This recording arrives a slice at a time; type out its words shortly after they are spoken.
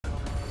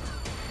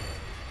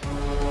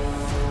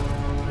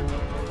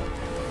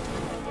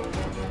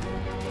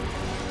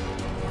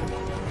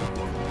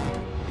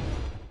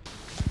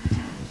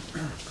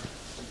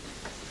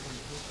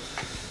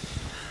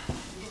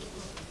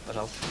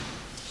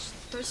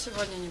Почему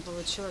сегодня не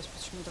получилось?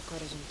 Почему такой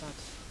результат?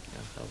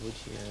 How would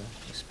you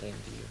explain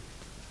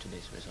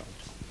today's result,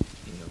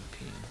 in your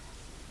opinion?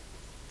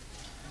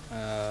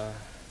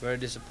 Very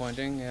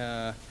disappointing.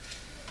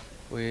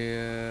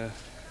 We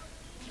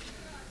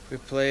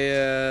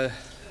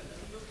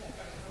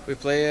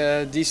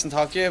play decent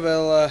hockey,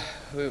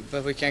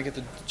 but we can't get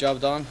the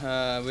job done.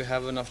 We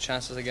have enough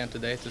chances again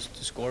today to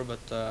score, but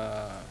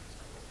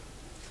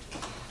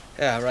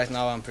yeah, right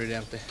now I'm pretty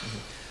empty.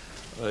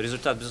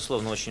 Результат,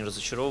 безусловно, очень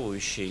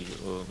разочаровывающий.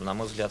 На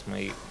мой взгляд,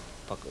 мы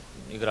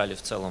играли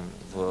в целом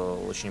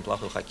в очень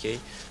неплохой хоккей,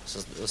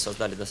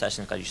 создали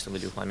достаточное количество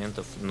голевых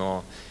моментов,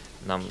 но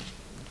нам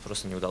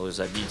просто не удалось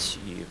забить,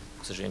 и,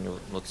 к сожалению,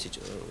 вот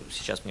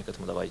сейчас мне к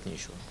этому добавить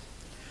нечего.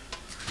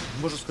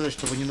 Можно сказать,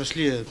 что вы не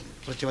нашли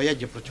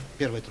противоядия против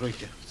первой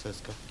тройки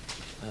ЦСКА?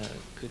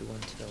 Could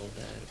one tell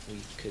that we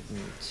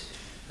couldn't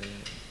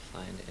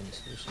find any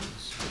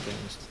solutions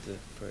against the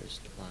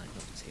first line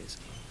of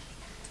CSKA?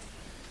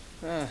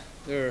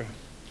 They're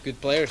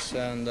good players,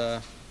 and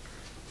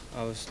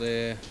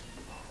obviously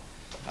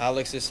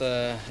Alex is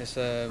a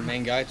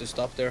main guy to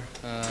stop there.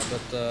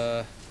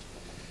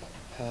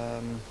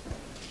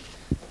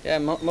 Yeah,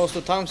 most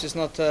of the times he's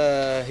not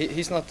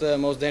the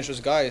most dangerous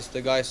guy. It's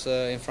the guys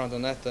in front of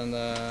net, and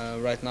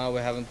right now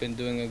we haven't been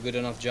doing a good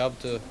enough job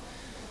to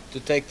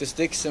take the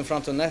sticks in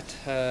front of net.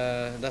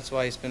 That's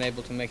why he's been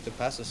able to make the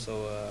passes.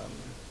 So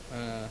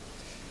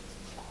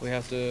we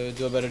have to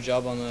do a better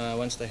job on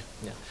Wednesday.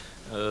 Yeah.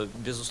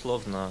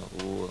 Безусловно,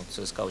 у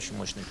ЦСКА очень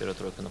мощная первая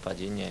тройка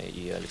нападения,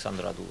 и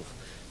Александр Радулов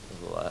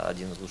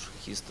один из лучших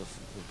хоккеистов,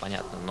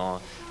 понятно,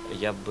 но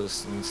я бы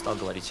не стал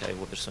говорить о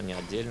его персоне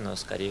отдельно,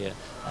 скорее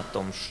о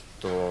том,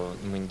 что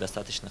мы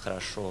недостаточно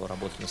хорошо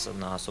работали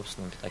на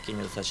собственном пятаке,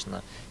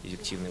 недостаточно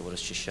эффективно его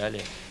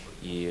расчищали,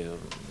 и,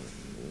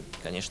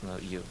 конечно,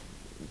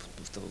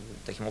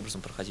 таким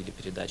образом проходили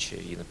передачи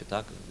и на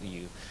пятак,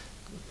 и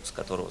с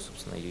которого,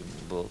 собственно, и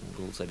был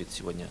забит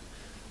сегодня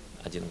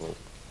один гол.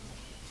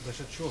 За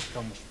счет чего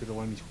СКА может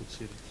переломить ход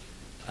серии?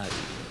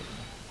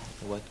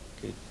 What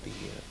could be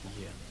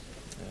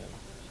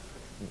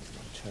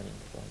turning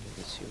point of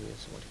the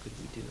series? What could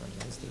we do on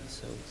Wednesday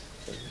so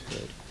we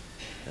could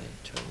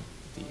turn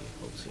the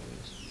whole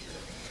series?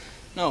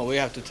 No, we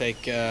have to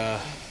take. It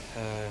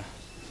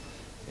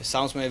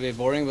sounds maybe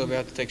boring, but we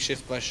have to take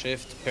shift by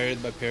shift,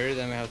 period by period,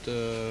 and we have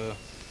to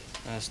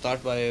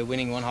start by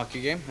winning one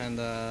hockey game. And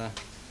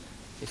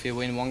if we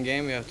win one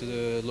game, we have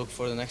to look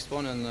for the next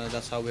one, and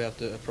that's how we have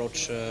to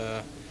approach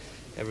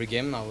every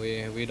game now.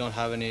 We don't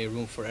have any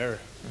room for error.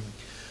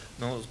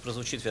 Ну,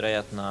 прозвучит,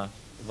 вероятно,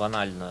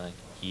 банально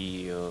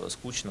и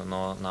скучно,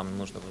 но нам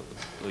нужно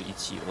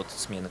идти от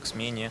смены к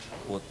смене,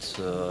 от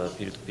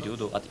периода к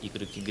периоду, от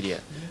игры к игре.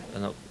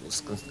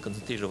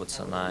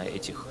 Сконцентрироваться на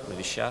этих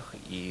вещах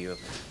и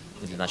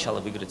для начала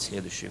выиграть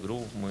следующую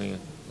игру. Мы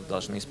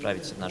должны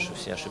исправить наши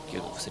все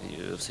ошибки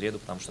в среду,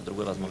 потому что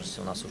другой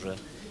возможности у нас уже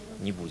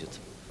не будет.